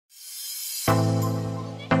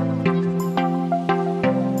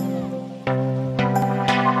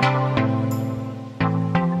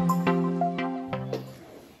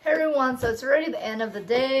So it's already the end of the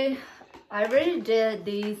day. I already did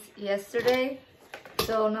these yesterday.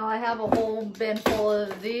 So now I have a whole bin full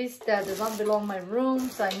of these that does not belong in my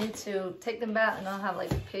room. So I need to take them back, and I'll have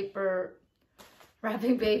like paper,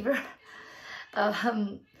 wrapping paper.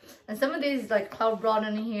 And some of these like cloud brought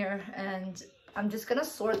in here, and I'm just gonna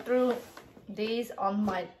sort through these on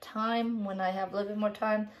my time when I have a little bit more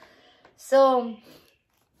time. So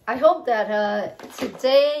I hope that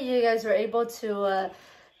today you guys were able to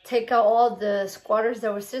take out all the squatters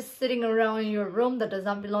that were just sitting around in your room that does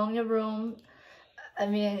not belong in your room. I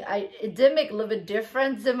mean, it did make a little bit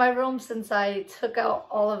difference in my room since I took out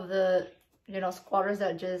all of the, you know, squatters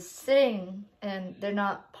that are just sitting and they're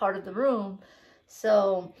not part of the room.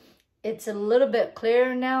 So it's a little bit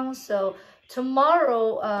clearer now. So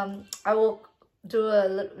tomorrow, I will do a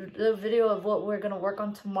little video of what we're gonna work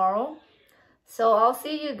on tomorrow. So I'll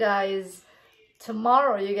see you guys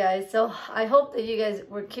tomorrow, you guys. So I hope that you guys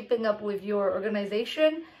were keeping up with your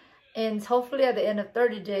organization, and hopefully at the end of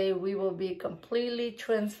 30 days we will be completely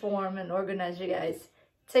transformed and organized, you guys.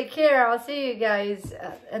 Take care. I'll see you guys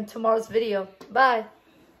in tomorrow's video. Bye.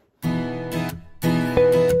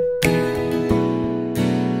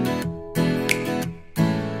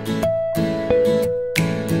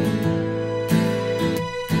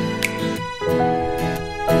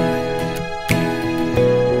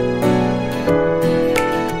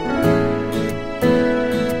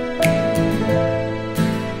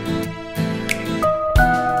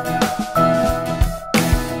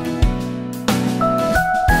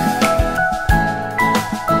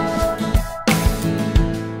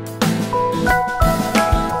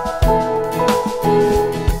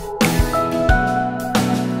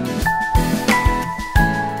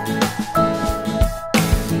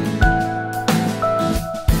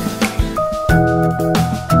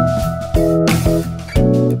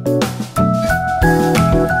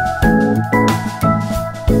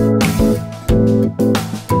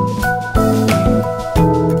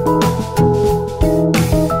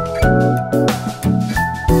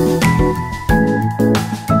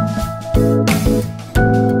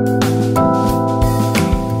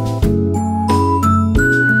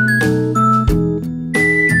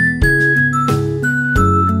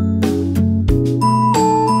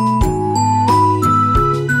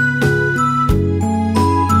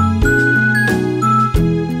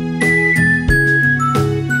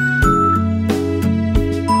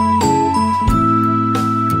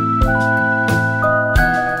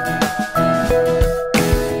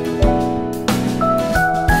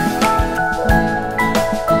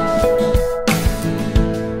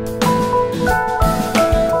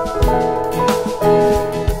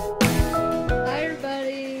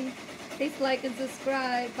 Like and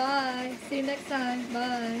subscribe. Bye. See you next time.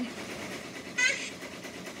 Bye.